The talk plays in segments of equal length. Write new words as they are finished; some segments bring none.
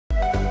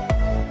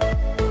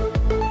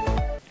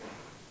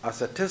As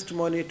a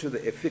testimony to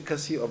the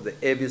efficacy of the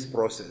ABIS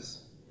process,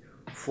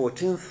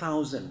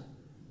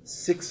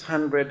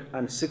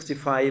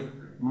 14,665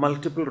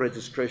 multiple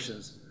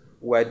registrations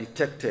were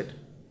detected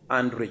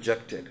and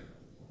rejected.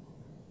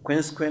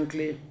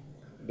 Consequently,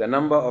 the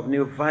number of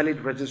new valid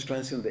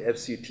registrants in the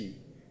FCT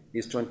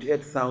is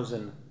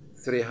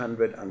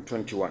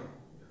 28,321.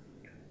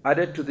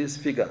 Added to this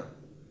figure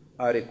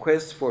are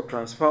requests for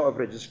transfer of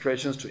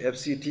registrations to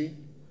FCT,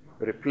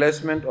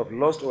 replacement of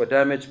lost or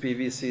damaged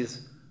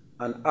PVCs,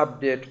 and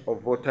update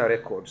of voter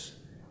records,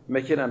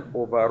 making an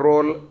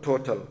overall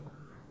total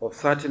of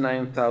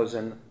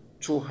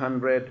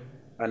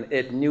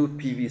 39,208 new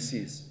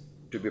PVCs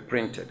to be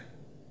printed.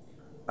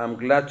 I'm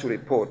glad to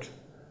report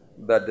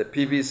that the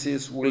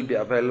PVCs will be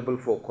available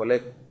for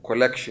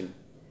collection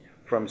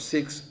from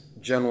 6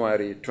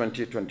 January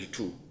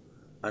 2022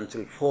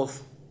 until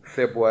 4th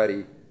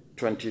February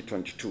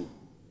 2022.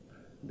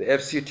 The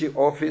FCT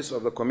office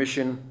of the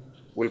Commission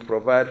will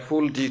provide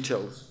full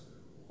details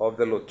of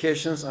the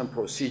locations and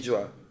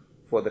procedure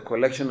for the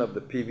collection of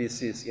the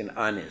PVCs in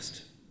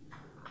earnest.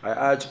 I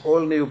urge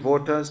all new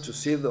voters to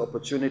seize the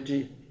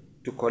opportunity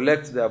to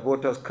collect their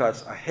voters'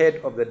 cards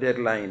ahead of the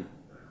deadline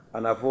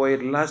and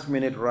avoid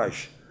last-minute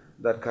rush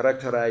that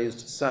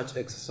characterized such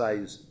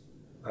exercise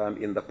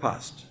in the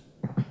past.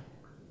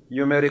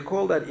 You may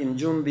recall that in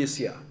June this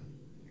year,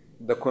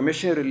 the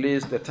Commission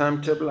released the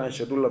timetable and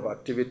schedule of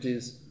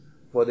activities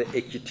for the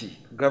Ekiti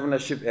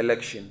governorship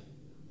election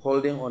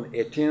holding on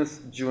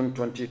 18th June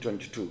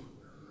 2022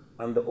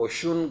 and the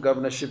Osun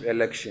governorship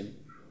election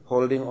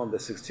holding on the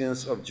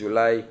 16th of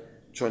July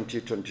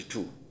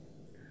 2022.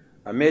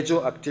 A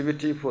major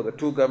activity for the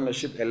two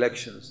governorship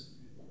elections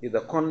is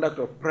the conduct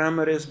of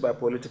primaries by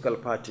political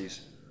parties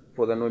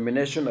for the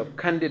nomination of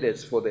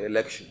candidates for the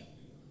election.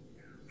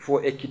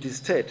 For Ekiti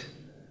State,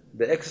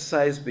 the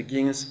exercise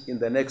begins in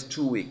the next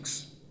 2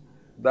 weeks,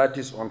 that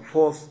is on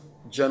 4th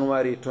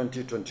January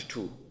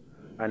 2022,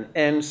 and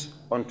ends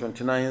on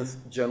 29th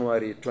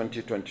January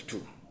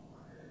 2022.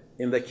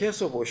 In the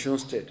case of Osun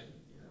State,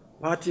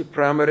 party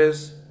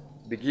primaries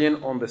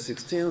begin on the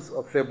 16th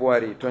of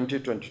February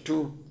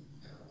 2022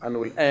 and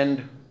will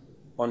end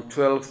on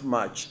 12th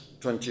March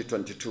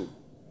 2022.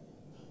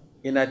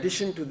 In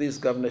addition to these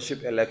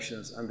governorship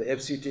elections and the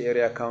FCT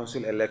Area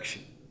Council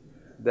election,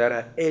 there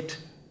are 8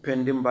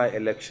 pending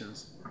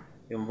by-elections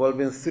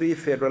involving 3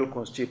 federal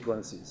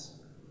constituencies,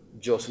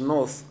 Jos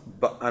North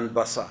and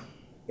Basa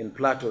in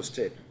Plateau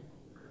State,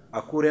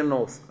 Akure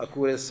North,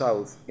 Akure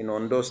South in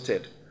Ondo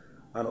State,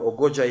 and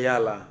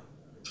Ogojayala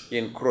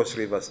in Cross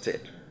River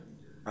State,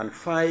 and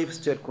 5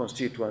 state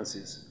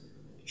constituencies,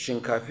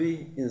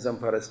 Shinkafi in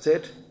Zamfara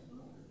State,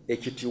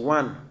 Ekiti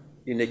 1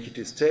 in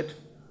Ekiti State,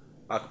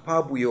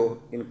 Akpabuyo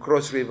in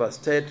Cross River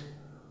State,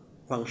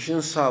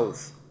 Pangshin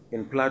South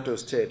in Plateau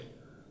State,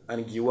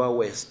 and Giwa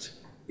West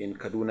in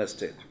Kaduna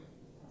State.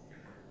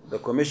 The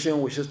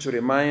Commission wishes to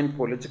remind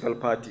political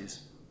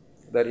parties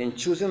that in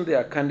choosing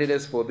their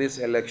candidates for these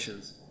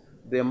elections,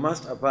 they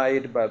must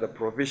abide by the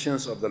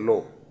provisions of the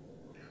law,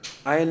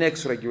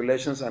 INEC's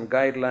regulations and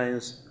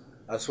guidelines,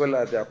 as well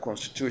as their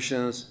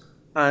constitutions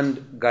and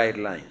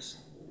guidelines.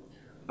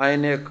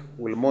 INEC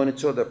will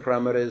monitor the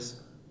primaries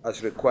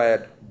as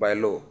required by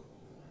law.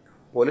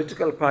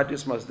 Political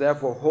parties must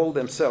therefore hold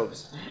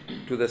themselves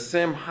to the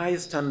same high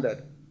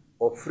standard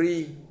of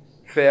free,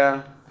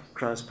 fair,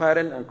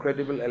 transparent, and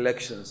credible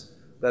elections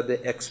that they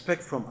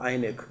expect from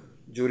INEC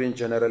during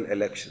general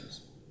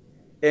elections.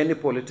 Any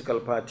political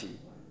party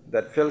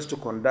that fails to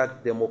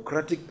conduct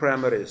democratic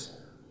primaries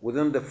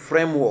within the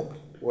framework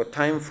or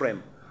time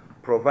frame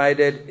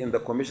provided in the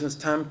Commission's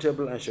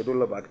timetable and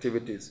schedule of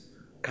activities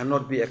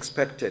cannot be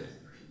expected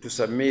to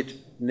submit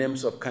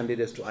names of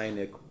candidates to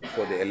INEC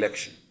for the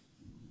election.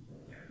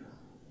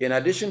 In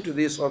addition to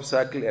these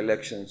off-cycle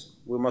elections,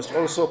 we must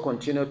also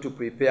continue to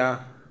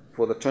prepare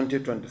for the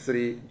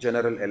 2023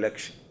 general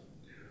election.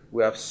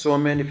 We have so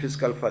many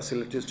fiscal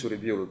facilities to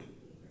rebuild,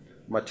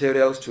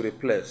 materials to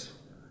replace,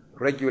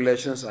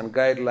 regulations and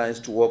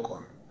guidelines to work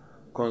on,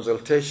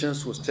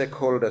 consultations with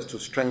stakeholders to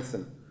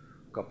strengthen,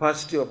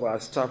 capacity of our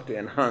staff to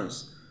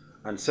enhance,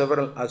 and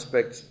several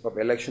aspects of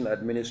election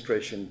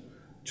administration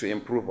to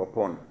improve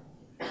upon.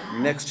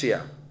 Next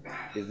year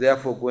is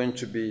therefore going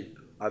to be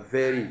a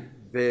very,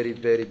 very,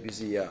 very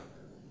busy year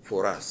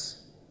for us.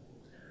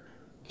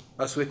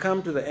 As we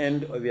come to the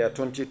end of year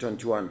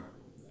 2021,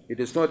 it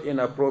is not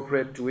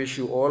inappropriate to wish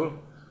you all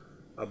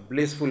a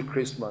blissful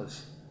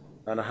Christmas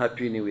and a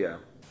Happy New Year.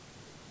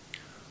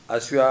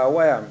 As you are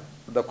aware,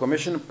 the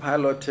Commission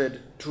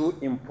piloted 2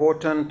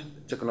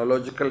 important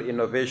technological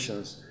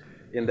innovations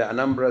in the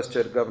Anambra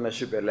State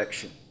governorship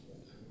election: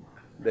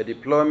 the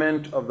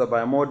deployment of the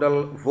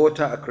bimodal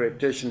voter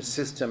accreditation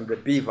system, the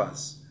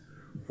BVAS,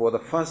 for the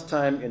first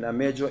time in a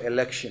major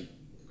election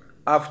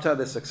after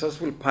the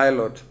successful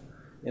pilot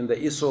in the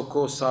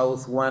Isoko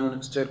South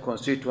 1 state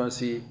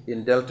constituency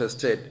in Delta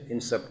State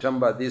in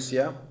September this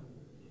year.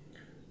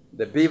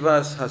 The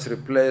BVAS has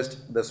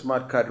replaced the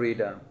smart card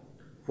reader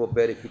for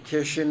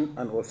verification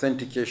and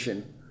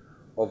authentication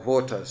of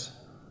voters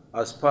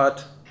as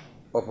part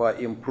of our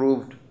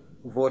improved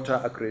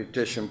voter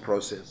accreditation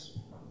process.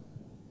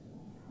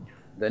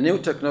 The new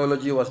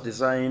technology was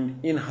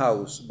designed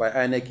in-house by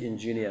INEC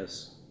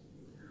engineers.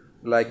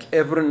 Like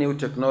every new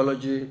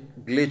technology,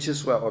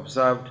 glitches were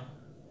observed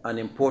and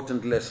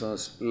important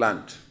lessons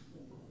learned.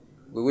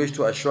 We wish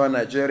to assure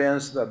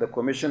Nigerians that the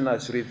Commission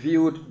has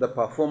reviewed the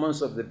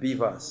performance of the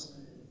beavers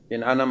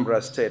in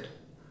Anambra State,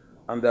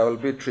 and there will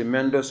be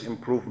tremendous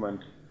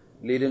improvement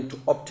leading to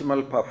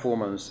optimal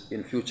performance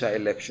in future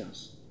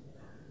elections.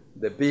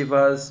 The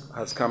beavers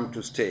has come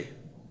to stay.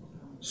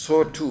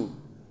 So too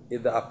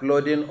is the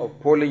uploading of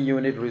polling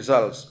unit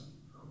results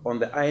on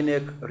the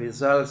INEC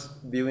Results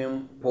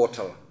Viewing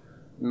Portal,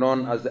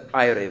 known as the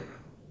IREV.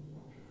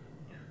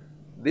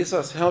 This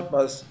has helped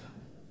us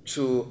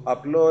to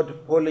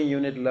upload polling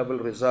unit level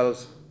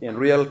results in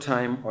real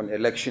time on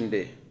election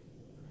day.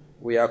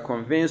 We are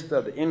convinced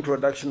that the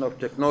introduction of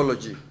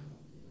technology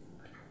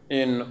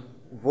in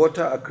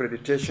voter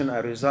accreditation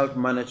and result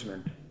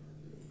management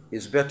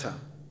is better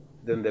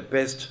than the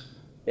best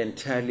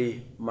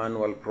entirely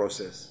manual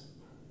process.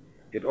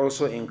 It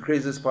also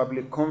increases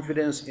public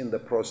confidence in the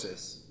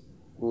process.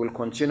 We will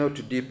continue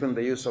to deepen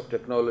the use of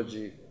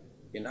technology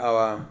in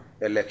our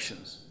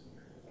elections.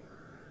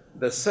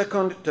 The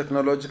second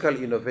technological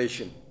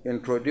innovation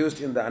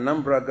introduced in the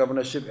Anambra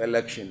governorship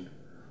election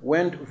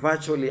went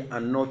virtually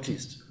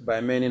unnoticed by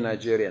many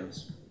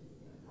Nigerians.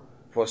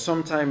 For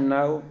some time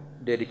now,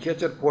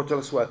 dedicated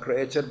portals were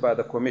created by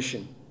the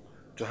Commission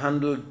to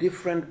handle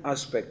different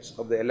aspects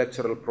of the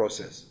electoral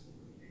process.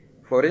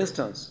 For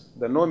instance,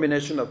 the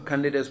nomination of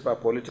candidates by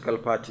political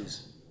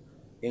parties,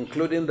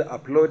 including the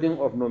uploading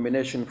of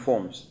nomination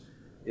forms,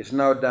 is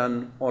now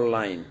done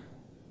online.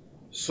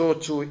 So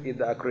too is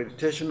the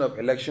accreditation of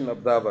election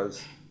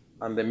observers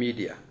and the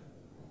media.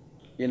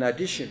 In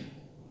addition,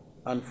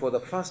 and for the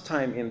first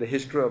time in the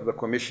history of the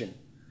Commission,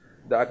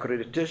 the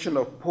accreditation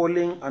of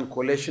polling and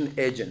collation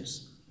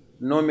agents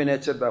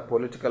nominated by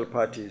political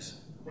parties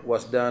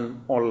was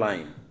done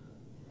online.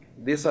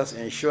 This has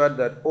ensured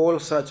that all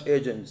such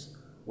agents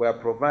were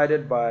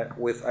provided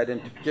with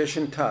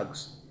identification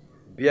tags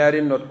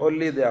bearing not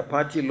only their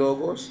party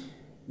logos,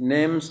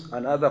 names,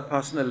 and other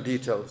personal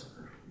details,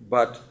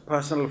 but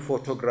personal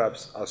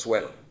photographs as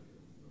well.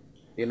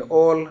 In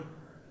all,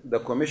 the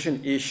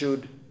Commission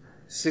issued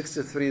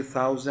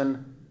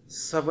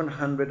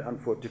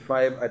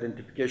 63,745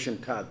 identification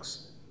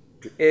tags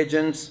to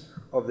agents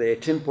of the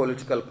 18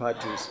 political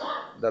parties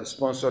that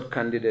sponsored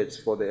candidates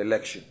for the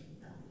election.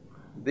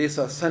 This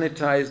has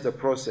sanitized the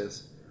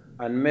process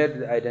and made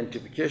the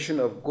identification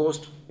of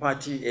ghost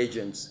party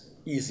agents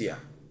easier.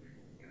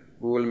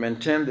 We will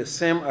maintain the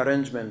same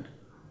arrangement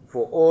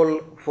for all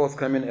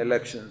forthcoming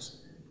elections,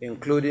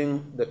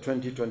 including the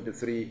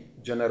 2023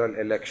 general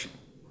election.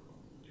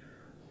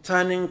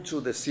 Turning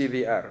to the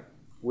CVR,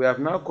 we have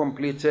now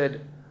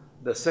completed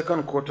the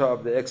second quarter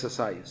of the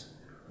exercise,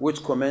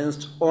 which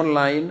commenced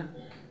online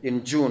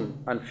in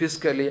June and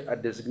physically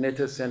at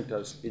designated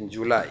centers in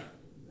July.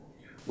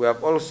 We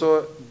have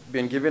also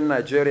been giving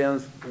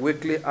Nigerians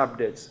weekly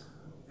updates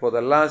for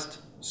the last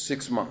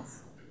 6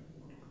 months.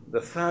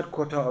 The third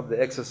quarter of the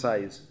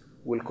exercise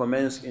will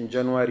commence in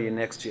January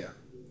next year.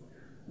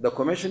 The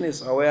Commission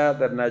is aware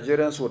that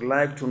Nigerians would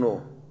like to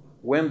know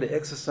when the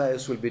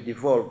exercise will be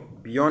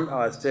devolved beyond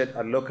our state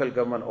and local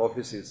government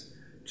offices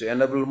to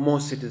enable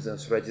more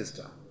citizens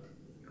register.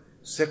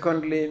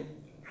 Secondly,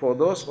 for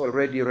those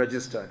already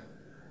registered,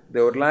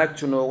 they would like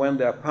to know when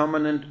their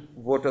permanent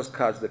voters'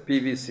 cards, the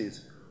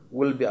PVCs,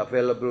 will be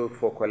available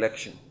for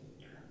collection.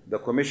 The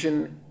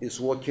Commission is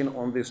working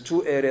on these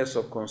two areas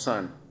of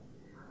concern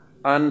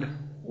and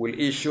will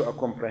issue a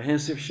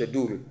comprehensive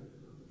schedule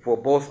for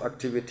both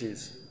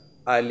activities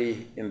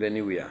early in the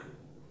new year.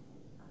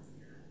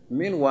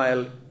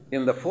 Meanwhile,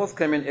 in the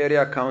forthcoming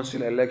area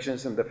council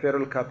elections in the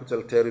Federal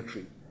Capital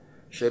Territory,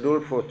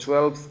 scheduled for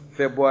 12th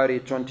February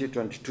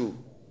 2022,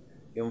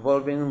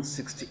 involving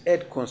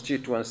 68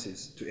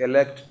 constituencies to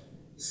elect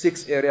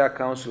 6 area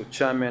council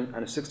chairmen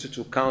and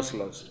 62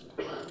 councillors,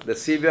 the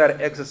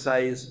CVR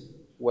exercise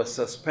was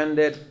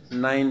suspended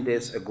 9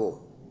 days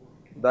ago.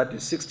 That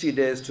is 60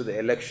 days to the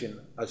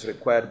election as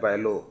required by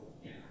law.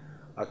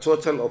 A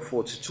total of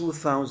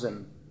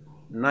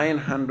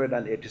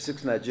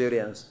 42,986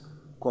 Nigerians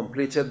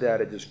completed their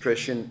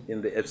registration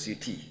in the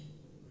FCT.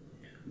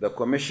 The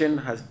Commission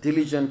has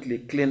diligently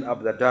cleaned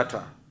up the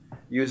data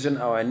using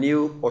our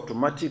new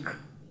automatic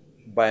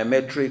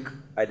biometric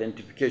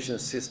identification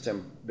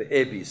system, the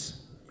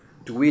ABIS,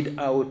 to weed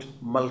out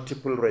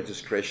multiple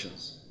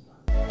registrations.